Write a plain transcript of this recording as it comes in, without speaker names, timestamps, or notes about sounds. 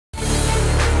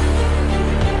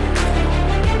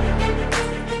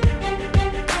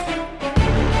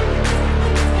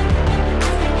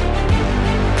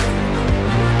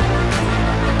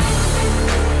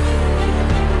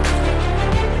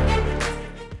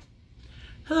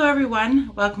Hello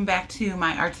everyone, welcome back to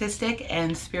my artistic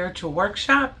and spiritual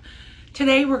workshop.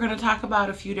 Today we're going to talk about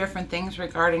a few different things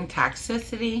regarding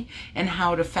toxicity and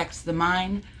how it affects the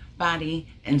mind, body,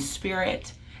 and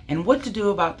spirit, and what to do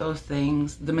about those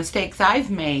things, the mistakes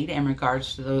I've made in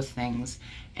regards to those things,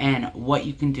 and what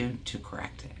you can do to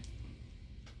correct it.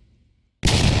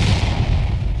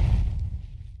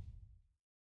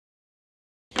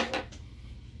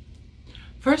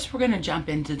 First, we're going to jump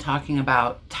into talking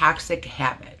about toxic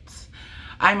habits.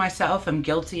 I myself am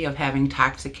guilty of having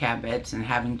toxic habits and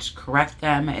having to correct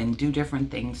them and do different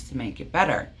things to make it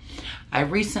better. I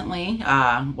recently,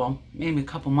 maybe a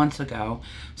couple months ago,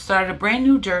 started a brand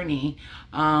new journey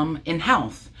in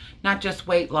health. Not just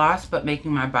weight loss, but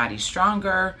making my body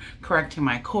stronger, correcting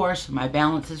my core so my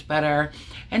balance is better,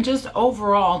 and just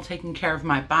overall taking care of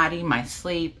my body, my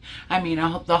sleep,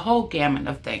 the whole gamut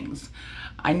of things.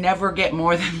 I never get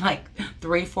more than like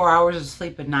 3-4 hours of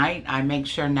sleep a night. I make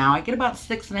sure now I get about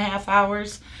 6.5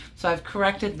 hours. So I've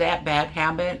corrected that bad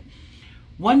habit.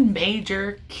 One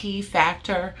major key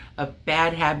factor of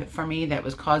bad habit for me that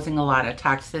was causing a lot of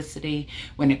toxicity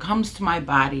when it comes to my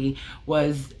body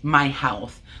was my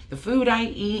health. The food I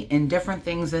eat and different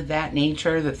things of that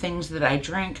nature, the things that I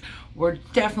drink, were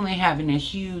definitely having a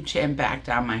huge impact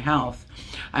on my health.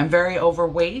 I'm very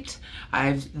overweight.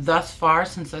 I've thus far,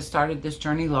 since I started this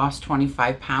journey, lost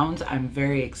 25 pounds. I'm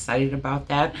very excited about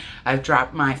that. I've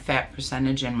dropped my fat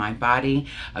percentage in my body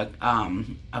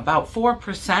about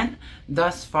 4%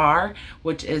 thus far,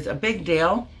 which is a big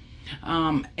deal.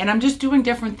 And I'm just doing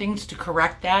different things to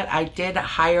correct that. I did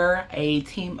hire a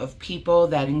team of people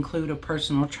that include a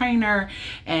personal trainer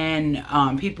and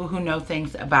people who know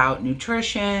things about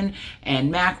nutrition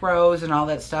and macros and all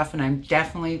that stuff, and I'm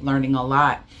definitely learning a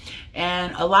lot.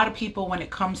 And a lot of people, when it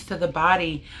comes to the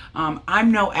body,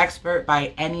 I'm no expert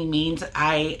by any means.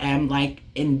 I am like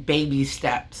in baby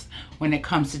steps when it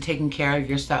comes to taking care of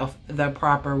yourself the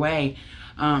proper way.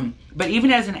 But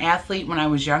even as an athlete, when I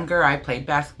was younger, I played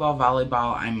basketball,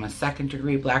 volleyball. I'm a 2nd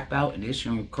degree black belt in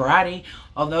addition to karate.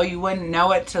 Although you wouldn't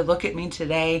know it to look at me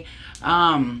today.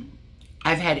 I've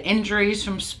had injuries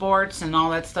from sports and all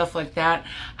that stuff like that.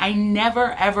 I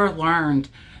never ever learned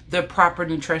the proper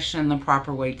nutrition and the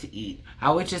proper way to eat. I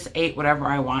always just ate whatever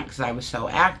I want because I was so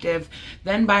active.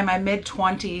 Then by my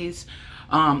mid-20s,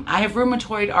 I have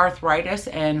rheumatoid arthritis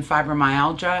and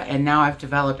fibromyalgia, and now I've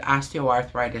developed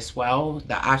osteoarthritis. Well,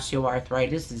 the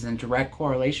osteoarthritis is in direct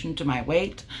correlation to my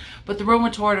weight, but the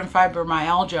rheumatoid and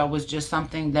fibromyalgia was just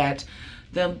something that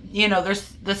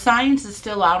the science is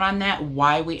still out on that,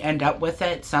 why we end up with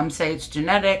it. Some say it's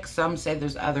genetic, some say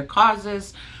there's other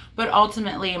causes. But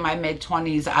ultimately, in my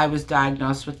mid-20s, I was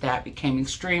diagnosed with that, became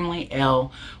extremely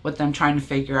ill with them trying to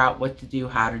figure out what to do,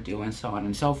 how to do, and so on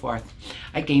and so forth.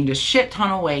 I gained a shit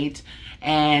ton of weight,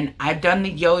 and I've done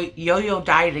the yo-yo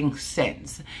dieting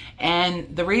since.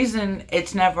 And the reason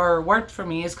it's never worked for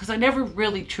me is because I never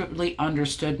really truly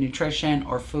understood nutrition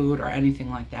or food or anything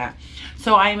like that.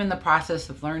 So I am in the process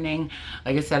of learning.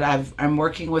 Like I said, I'm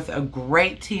working with a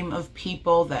great team of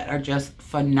people that are just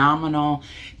phenomenal,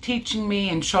 teaching me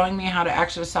and showing me how to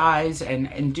exercise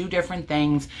and do different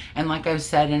things. And like I've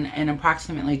said, in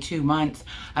approximately 2 months,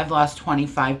 I've lost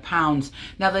 25 pounds.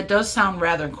 Now that does sound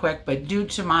rather quick, but due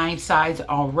to my size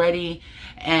already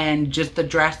and just the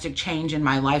drastic change in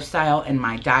my lifestyle and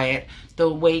my diet,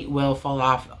 the weight will fall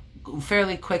off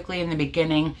fairly quickly in the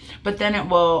beginning, but then it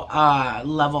will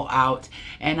level out,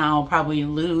 and I'll probably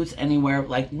lose anywhere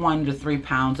like 1 to 3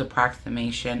 pounds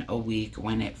approximation a week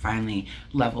when it finally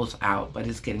levels out, but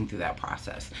it's getting through that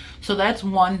process. So that's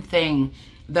one thing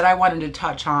that I wanted to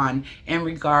touch on in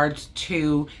regards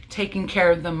to taking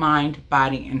care of the mind,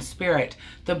 body, and spirit.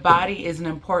 The body is an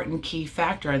important key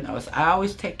factor in those. I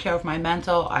always take care of my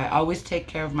mental, I always take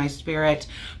care of my spirit,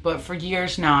 but for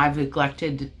years now I've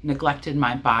neglected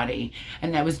my body,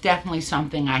 and that was definitely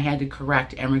something I had to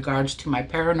correct in regards to my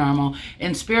paranormal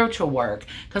and spiritual work,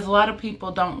 because a lot of people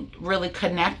don't really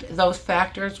connect those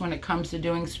factors when it comes to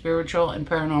doing spiritual and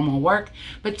paranormal work,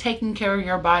 but taking care of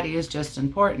your body is just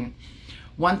important.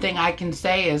 One thing I can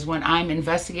say is when I'm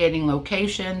investigating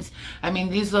locations,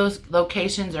 these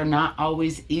locations are not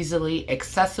always easily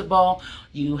accessible.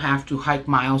 You have to hike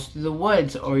miles through the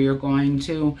woods, or you're going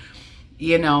to,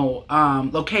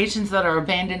 locations that are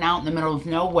abandoned out in the middle of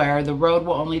nowhere. The road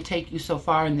will only take you so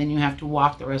far, and then you have to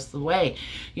walk the rest of the way.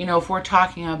 If we're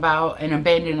talking about an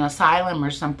abandoned asylum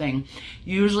or something,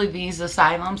 usually these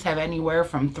asylums have anywhere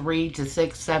from 3 to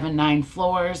 6, 7, 9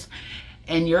 floors.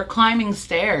 and you're climbing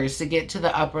stairs to get to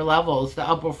the upper levels, the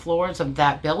upper floors of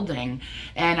that building.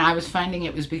 And I was finding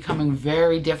it was becoming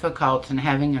very difficult and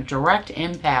having a direct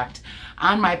impact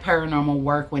on my paranormal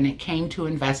work when it came to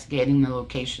investigating the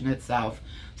location itself.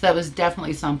 So that was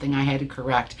definitely something I had to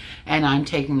correct, and I'm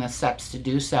taking the steps to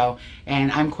do so,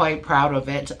 and I'm quite proud of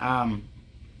it.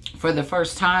 For the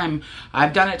first time,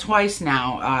 I've done it twice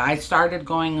now. I started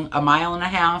going 1.5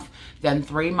 miles, then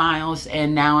 3 miles,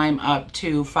 and now I'm up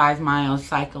to 5 miles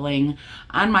cycling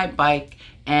on my bike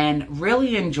and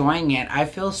really enjoying it. I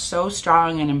feel so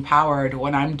strong and empowered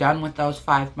when I'm done with those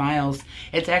 5 miles.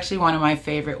 It's actually one of my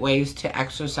favorite ways to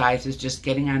exercise, is just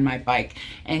getting on my bike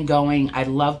and going. I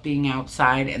love being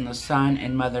outside in the sun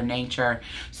and Mother Nature,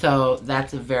 so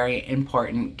that's a very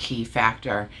important key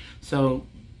factor. So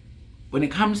when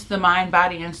it comes to the mind,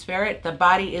 body, and spirit, the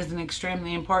body is an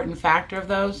extremely important factor of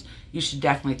those. You should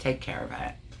definitely take care of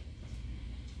it.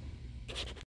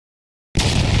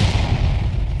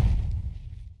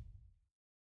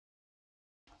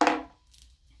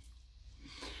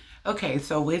 Okay,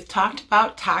 so we've talked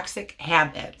about toxic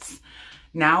habits.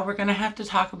 Now we're going to have to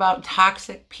talk about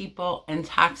toxic people and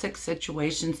toxic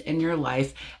situations in your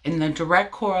life and the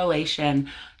direct correlation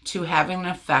to having an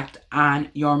effect on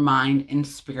your mind and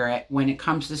spirit when it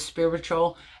comes to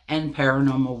spiritual and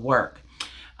paranormal work.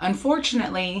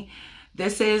 Unfortunately,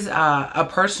 this is a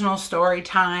personal story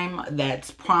time that's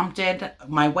prompted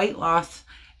my weight loss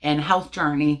and health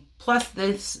journey, plus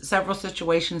this several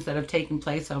situations that have taken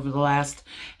place over the last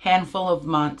handful of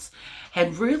months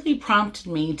had really prompted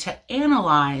me to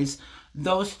analyze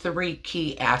those 3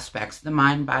 key aspects, the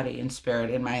mind, body, and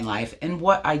spirit in my life, and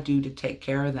what I do to take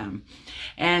care of them.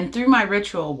 And through my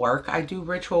ritual work, I do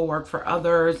ritual work for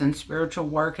others and spiritual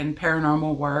work and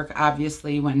paranormal work,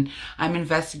 obviously, when I'm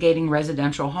investigating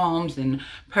residential homes and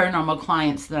paranormal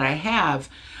clients that I have.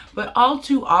 But all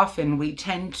too often, we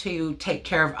tend to take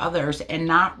care of others and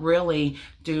not really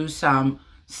do some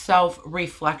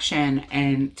self-reflection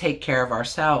and take care of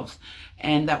ourselves.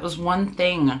 And that was one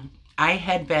thing I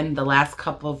had been the last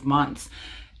couple of months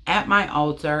at my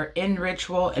altar in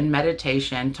ritual and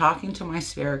meditation, talking to my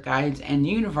spirit guides and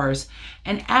universe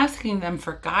and asking them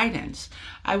for guidance.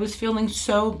 I was feeling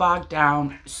so bogged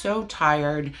down, so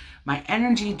tired, my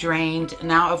energy drained.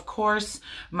 Now, of course,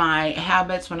 my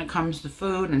habits when it comes to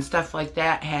food and stuff like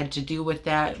that had to do with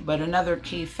that. But another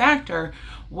key factor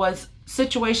was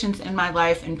situations in my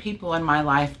life and people in my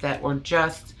life that were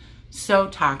just so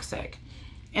toxic.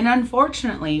 And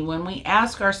unfortunately, when we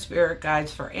ask our spirit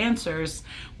guides for answers,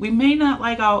 we may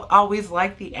not always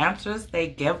like the answers they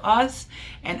give us.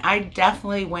 And I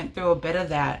definitely went through a bit of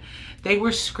that. They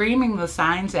were screaming the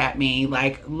signs at me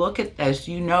like, look at this,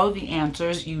 you know the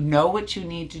answers, you know what you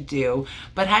need to do,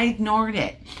 but I ignored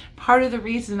it. Part of the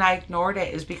reason I ignored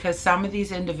it is because some of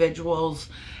these individuals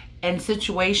and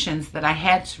situations that I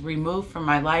had to remove from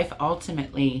my life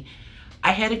ultimately,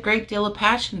 I had a great deal of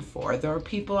passion for. There were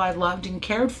people I loved and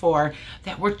cared for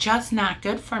that were just not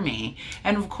good for me.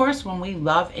 And of course, when we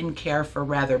love and care for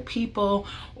rather people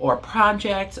or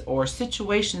projects or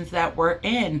situations that we're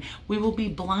in, we will be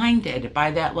blinded by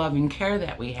that love and care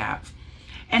that we have.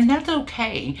 And that's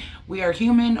okay. We are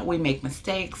human. We make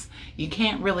mistakes. You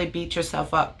can't really beat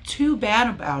yourself up too bad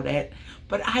about it.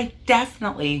 But I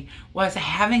definitely was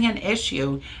having an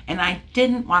issue, and I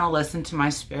didn't want to listen to my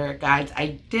spirit guides.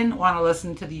 I didn't want to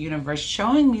listen to the universe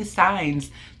showing me signs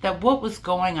that what was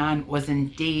going on was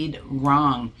indeed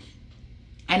wrong.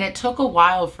 And it took a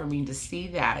while for me to see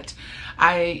that.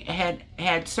 I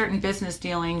had certain business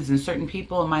dealings and certain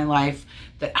people in my life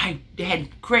that I had a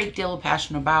great deal of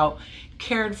passion about,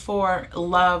 cared for,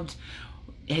 loved,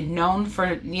 had known for,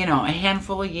 a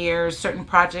handful of years, certain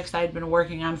projects I'd been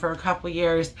working on for a couple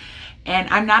years. And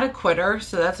I'm not a quitter,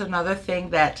 so that's another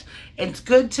thing, that it's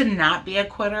good to not be a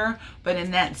quitter, but in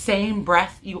that same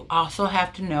breath, you also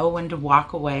have to know when to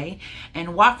walk away.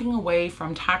 And walking away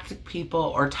from toxic people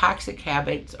or toxic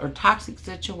habits or toxic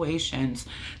situations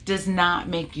does not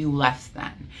make you less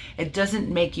than. It doesn't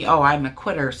make you, oh, I'm a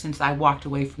quitter since I walked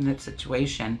away from that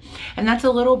situation. And that's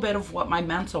a little bit of what my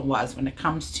mental was when it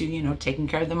comes to, taking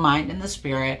care of the mind and the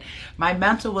spirit. My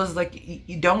mental was like,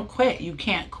 you don't quit, you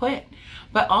can't quit.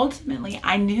 But ultimately,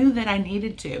 I knew that I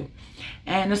needed to.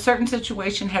 And a certain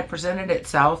situation had presented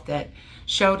itself that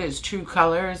showed its true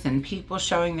colors and people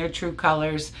showing their true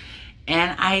colors.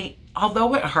 And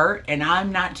although it hurt, and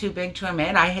I'm not too big to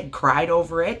admit, I had cried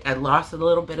over it. I lost a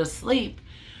little bit of sleep.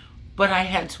 but I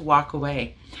had to walk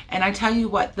away. And I tell you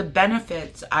what, the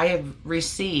benefits I have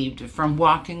received from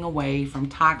walking away from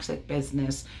toxic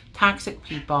business, toxic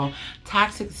people,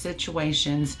 toxic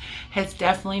situations has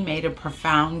definitely made a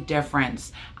profound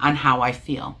difference on how I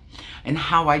feel and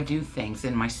how I do things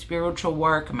in my spiritual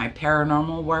work, my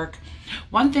paranormal work.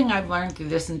 One thing I've learned through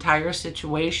this entire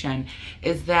situation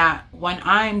is that when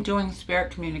I'm doing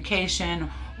spirit communication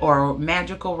or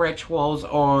magical rituals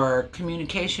or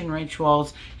communication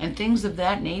rituals and things of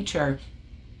that nature,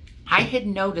 I had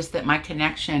noticed that my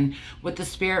connection with the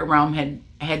spirit realm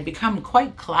had become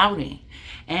quite cloudy,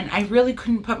 and I really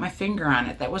couldn't put my finger on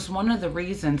it. That was one of the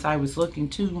reasons I was looking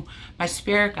to my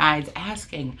spirit guides,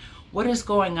 asking, what is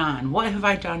going on? What have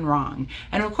I done wrong?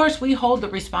 And of course, we hold the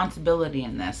responsibility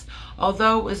in this.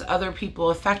 Although it was other people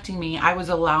affecting me, I was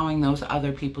allowing those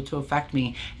other people to affect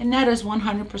me. And that is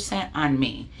 100% on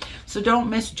me. So don't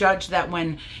misjudge that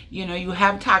when, you know, you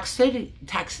have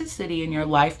toxicity in your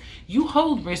life, you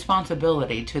hold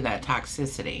responsibility to that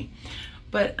toxicity.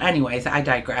 But anyways, I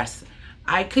digress.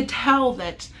 I could tell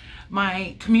that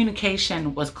my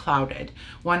communication was clouded.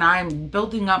 When I'm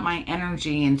building up my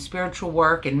energy in spiritual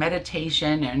work and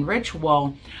meditation and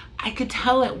ritual, I could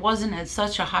tell it wasn't at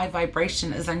such a high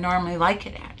vibration as I normally like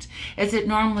it at, as it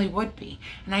normally would be.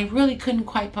 And I really couldn't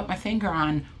quite put my finger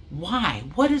on why.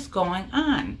 What is going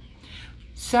on?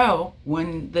 So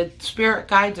when the spirit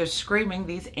guides are screaming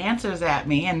these answers at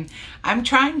me, and I'm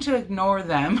trying to ignore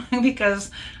them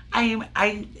because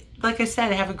I like I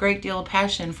said, I have a great deal of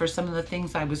passion for some of the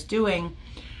things I was doing,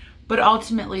 but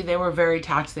ultimately they were very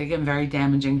toxic and very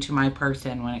damaging to my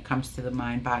person when it comes to the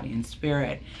mind, body, and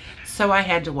spirit. So I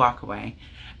had to walk away.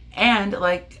 And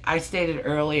like I stated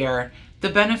earlier, the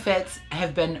benefits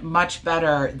have been much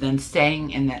better than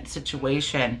staying in that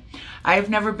situation. I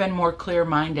have never been more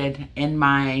clear-minded in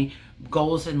my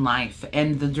goals in life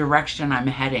and the direction I'm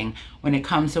heading when it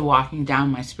comes to walking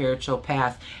down my spiritual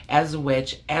path as a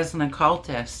witch, as an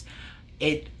occultist.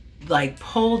 It like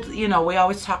pulled, you know, we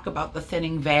always talk about the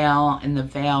thinning veil, and the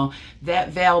veil, that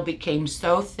veil became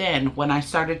so thin when I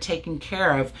started taking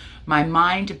care of my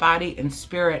mind, body, and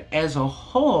spirit as a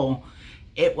whole.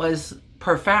 It was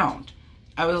profound.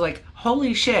 I was like,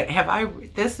 holy shit,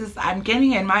 I'm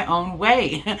getting in my own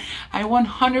way. I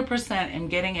 100% am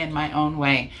getting in my own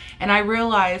way. And I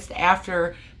realized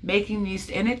after making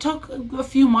these, and it took a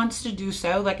few months to do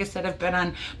so. Like I said, I've been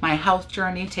on my health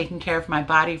journey, taking care of my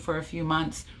body for a few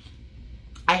months.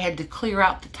 I had to clear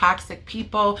out the toxic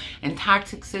people and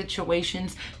toxic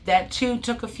situations. That too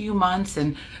took a few months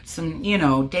and some, you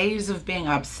know, days of being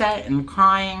upset and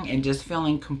crying and just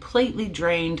feeling completely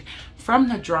drained from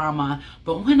the drama.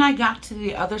 But when I got to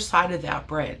the other side of that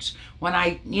bridge, when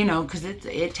I, you know, because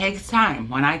it takes time.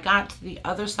 When I got to the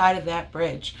other side of that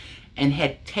bridge and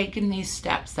had taken these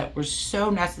steps that were so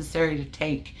necessary to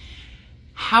take,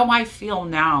 how I feel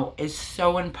now is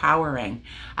so empowering.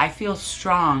 I feel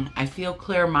strong. I feel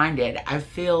clear-minded. I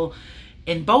feel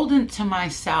emboldened to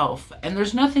myself. And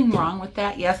there's nothing wrong with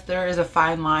that. Yes, there is a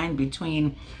fine line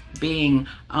between being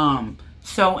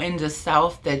so into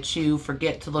self that you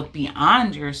forget to look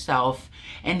beyond yourself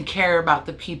and care about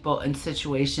the people and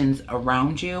situations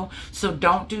around you. So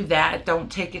don't do that.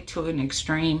 Don't take it to an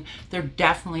extreme. There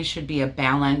definitely should be a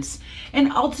balance.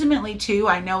 And ultimately too,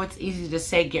 I know it's easy to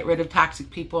say get rid of toxic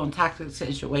people and toxic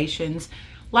situations.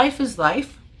 Life is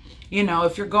life. You know,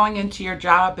 if you're going into your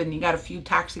job and you got a few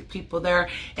toxic people there,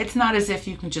 it's not as if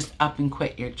you can just up and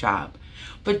quit your job.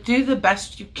 But do the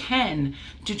best you can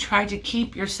to try to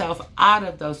keep yourself out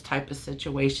of those type of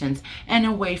situations and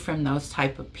away from those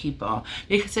type of people,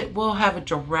 because it will have a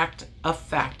direct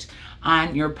effect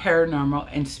on your paranormal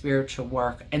and spiritual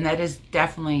work. And that is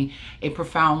definitely a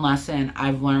profound lesson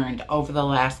I've learned over the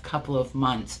last couple of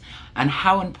months on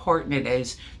how important it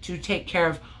is to take care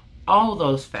of all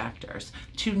those factors,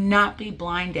 to not be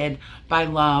blinded by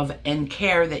love and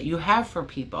care that you have for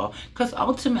people. Because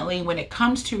ultimately, when it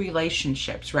comes to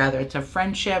relationships, whether it's a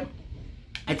friendship,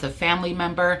 it's a family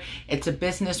member, it's a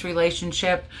business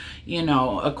relationship, you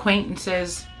know,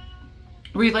 acquaintances,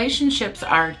 relationships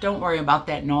are, don't worry about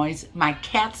that noise. My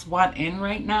cats want in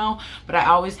right now, but I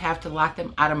always have to lock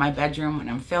them out of my bedroom when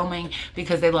I'm filming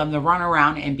because they love to run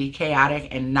around and be chaotic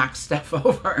and knock stuff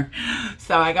over.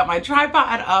 So I got my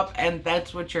tripod up, and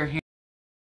that's what you're hearing.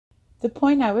 The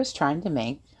point I was trying to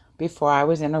make before I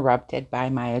was interrupted by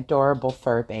my adorable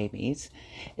fur babies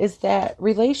is that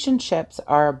relationships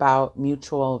are about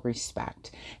mutual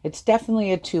respect. It's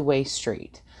definitely a two-way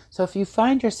street. So if you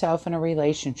find yourself in a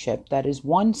relationship that is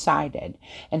one-sided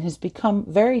and has become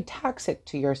very toxic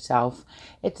to yourself,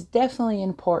 it's definitely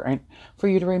important for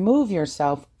you to remove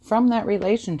yourself from that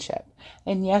relationship.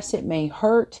 And yes, it may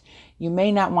hurt. you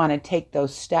may not want to take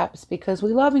those steps because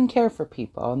we love and care for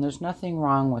people, and there's nothing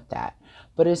wrong with that.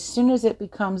 But as soon as it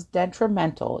becomes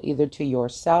detrimental, either to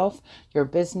yourself, your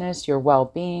business, your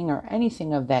well-being, or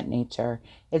anything of that nature,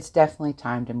 it's definitely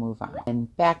time to move on.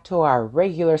 And back to our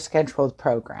regular scheduled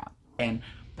program.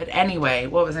 But anyway,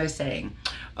 what was I saying?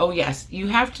 Oh yes, you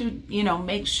have to,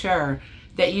 make sure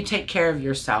that you take care of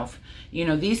yourself.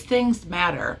 These things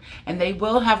matter, and they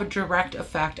will have a direct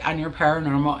effect on your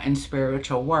paranormal and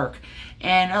spiritual work.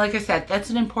 And like I said, that's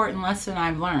an important lesson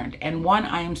I've learned, and one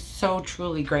I am so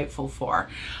truly grateful for.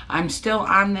 I'm still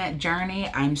on that journey.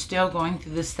 I'm still going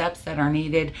through the steps that are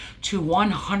needed to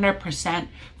 100%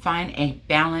 find a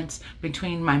balance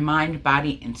between my mind,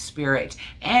 body, and spirit,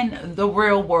 and the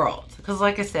real world. Because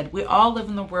like I said, we all live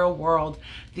in the real world.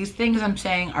 These things I'm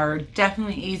saying are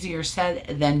definitely easier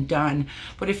said than done.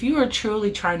 But if you are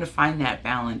truly trying to find that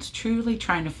balance, truly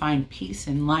trying to find peace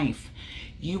in life,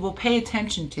 you will pay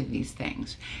attention to these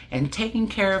things. And taking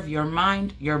care of your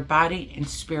mind, your body, and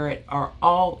spirit are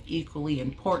all equally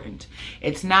important.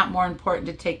 It's not more important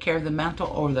to take care of the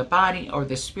mental over the body, or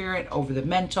the spirit over the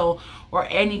mental, or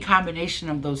any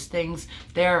combination of those things.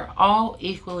 They're all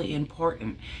equally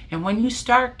important. And when you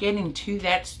start getting to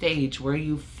that stage where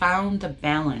you found the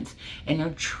balance and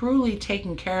you're truly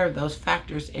taking care of those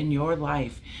factors in your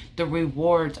life, the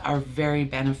rewards are very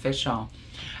beneficial.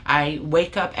 I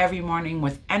wake up every morning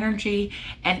with energy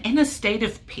and in a state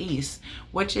of peace,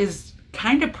 which is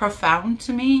kind of profound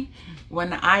to me.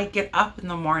 When I get up in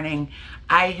the morning,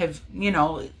 I have,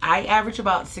 I average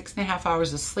about 6.5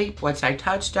 hours of sleep, which I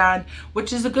touched on,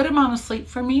 which is a good amount of sleep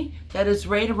for me. That is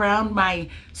right around my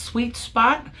sweet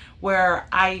spot where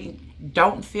I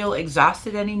don't feel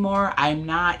exhausted anymore. I'm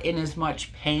not in as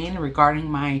much pain regarding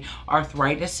my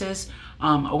arthritises.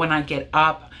 When I get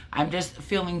up, I'm just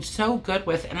feeling so good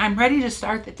with, and I'm ready to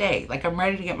start the day. Like, I'm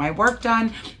ready to get my work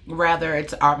done, whether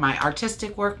it's my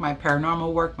artistic work, my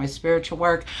paranormal work, my spiritual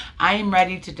work. I am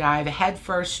ready to dive head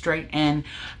first straight in.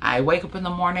 I wake up in the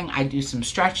morning, I do some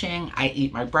stretching, I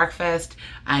eat my breakfast,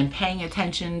 I'm paying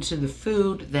attention to the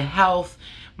food, the health,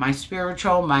 my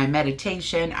spiritual, my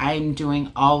meditation. I'm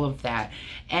doing all of that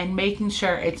and making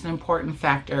sure it's an important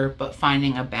factor, but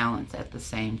finding a balance at the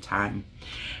same time.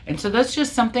 And so that's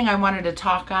just something I wanted to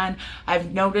talk on.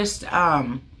 I've noticed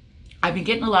I've been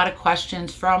getting a lot of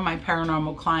questions from my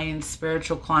paranormal clients,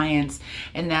 spiritual clients,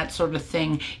 and that sort of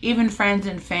thing. Even friends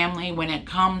and family when it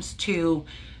comes to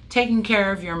taking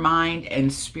care of your mind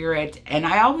and spirit. And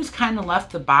I always kind of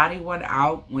left the body one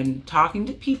out when talking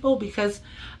to people because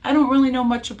I don't really know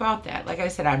much about that. Like I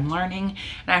said, I'm learning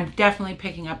and I'm definitely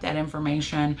picking up that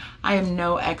information. I am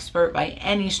no expert by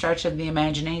any stretch of the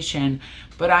imagination,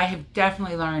 but I have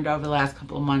definitely learned over the last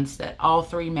couple of months that all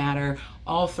three matter.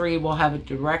 All three will have a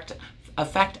direct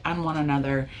effect on one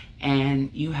another, and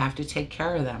you have to take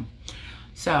care of them.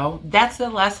 So that's the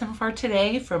lesson for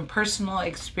today from personal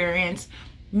experience.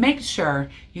 Make sure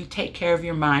you take care of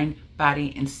your mind,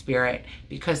 body, and spirit,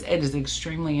 because it is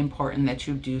extremely important that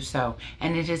you do so.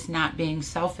 And it is not being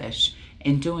selfish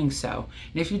in doing so.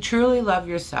 And if you truly love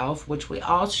yourself, which we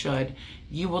all should,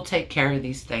 you will take care of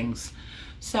these things.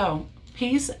 So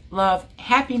peace, love,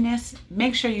 happiness.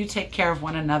 Make sure you take care of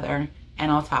one another,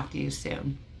 and I'll talk to you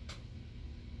soon.